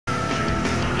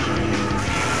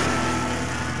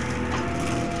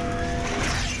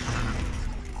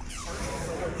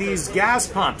these gas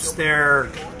pumps,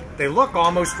 they look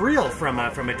almost real from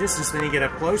a distance. Then you get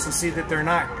up close and see that they're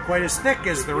not quite as thick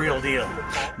as the real deal.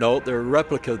 No, they're a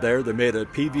replica there. They're made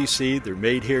of PVC. They're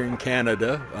made here in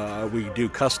Canada. We do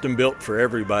custom built for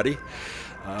everybody.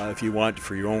 If you want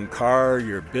for your own car,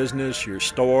 your business, your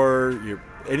store,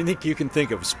 anything you can think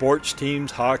of, sports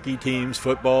teams, hockey teams,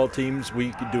 football teams,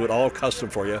 we can do it all custom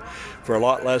for you for a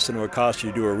lot less than it would cost you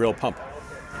to do a real pump.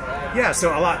 Yeah,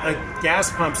 so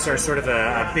gas pumps are sort of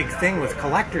a big thing with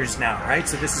collectors now, right?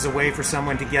 So this is a way for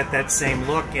someone to get that same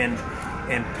look and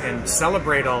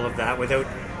celebrate all of that without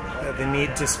the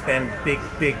need to spend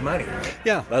big money.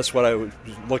 Yeah, that's what I was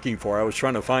looking for. I was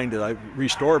trying to find it. I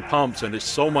restore pumps, and it's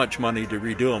so much money to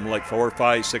redo them, like $4,000,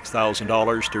 $5,000,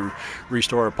 $6,000 to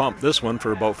restore a pump. This one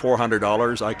for about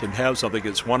 $400, I can have something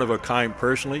that's one of a kind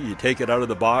personally. You take it out of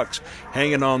the box,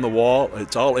 hang it on the wall.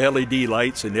 It's all LED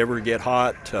lights and never get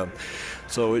hot.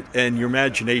 And your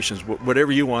imaginations,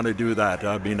 whatever you want to do that.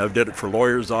 I mean, I've did it for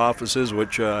lawyers' offices,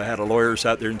 which had a lawyer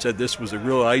sat there and said this was a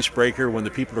real icebreaker when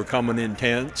the people are coming in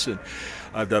tents. And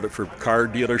I've done it for car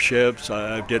dealerships.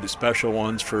 I've did special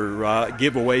ones for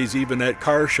giveaways, even at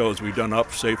car shows. We've done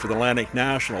up, say, for the Atlantic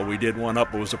National. We did one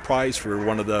up. It was a prize for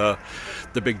one of the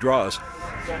big draws.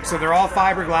 So they're all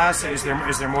fiberglass. Is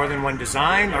there more than one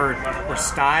design or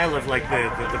style of like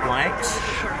the blanks?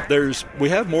 We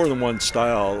have more than one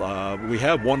style. We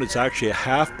have one that's actually a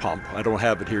half pump. I don't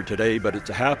have it here today, but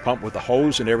it's a half pump with the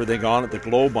hose and everything on it, the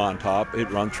globe on top. It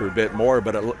runs for a bit more,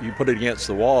 but you put it against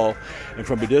the wall, and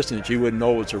from a distance you wouldn't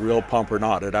know it's a real pump or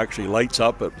not. It actually lights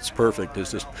up. It's perfect.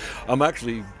 It's just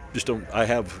I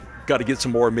have got to get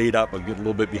some more made up. I'll get a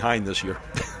little bit behind this year.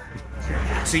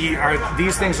 So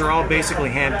these things are all basically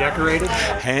hand decorated?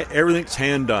 Everything's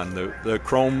hand done. The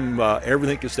chrome,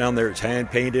 everything that's down there is hand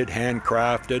painted, hand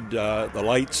crafted. The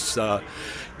lights,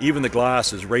 even the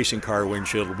glass is racing car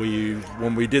windshield.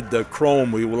 When we did the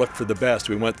chrome, we looked for the best.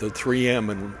 We went to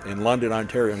 3M in London,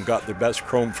 Ontario, and got the best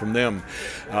chrome from them.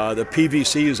 The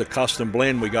PVC is a custom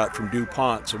blend we got from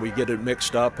DuPont, so we get it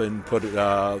mixed up and put through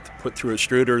a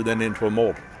extruder, then into a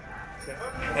mold.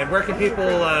 And where can people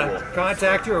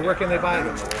contact you, or where can they buy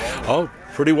them? Oh,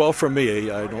 pretty well from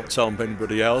me. I don't sell them to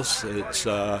anybody else. It's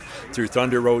through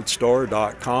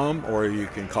thunderroadstore.com, or you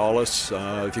can call us.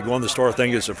 If you go on the store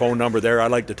thing, there's a phone number there. I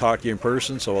like to talk to you in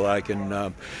person so that I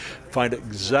can find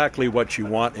exactly what you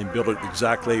want and build it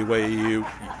exactly the way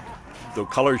the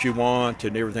colors you want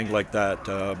and everything like that.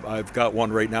 I've got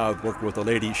one right now. I've worked with a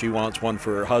lady. She wants one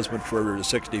for her husband for her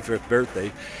 65th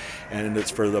birthday, and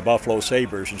it's for the Buffalo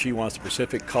Sabres, and she wants a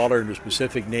specific color and a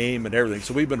specific name and everything.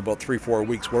 So we've been about 3-4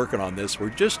 weeks working on this. We're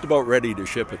just about ready to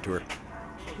ship it to her.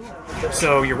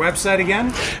 So your website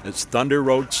again? It's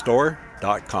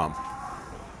thunderroadstore.com.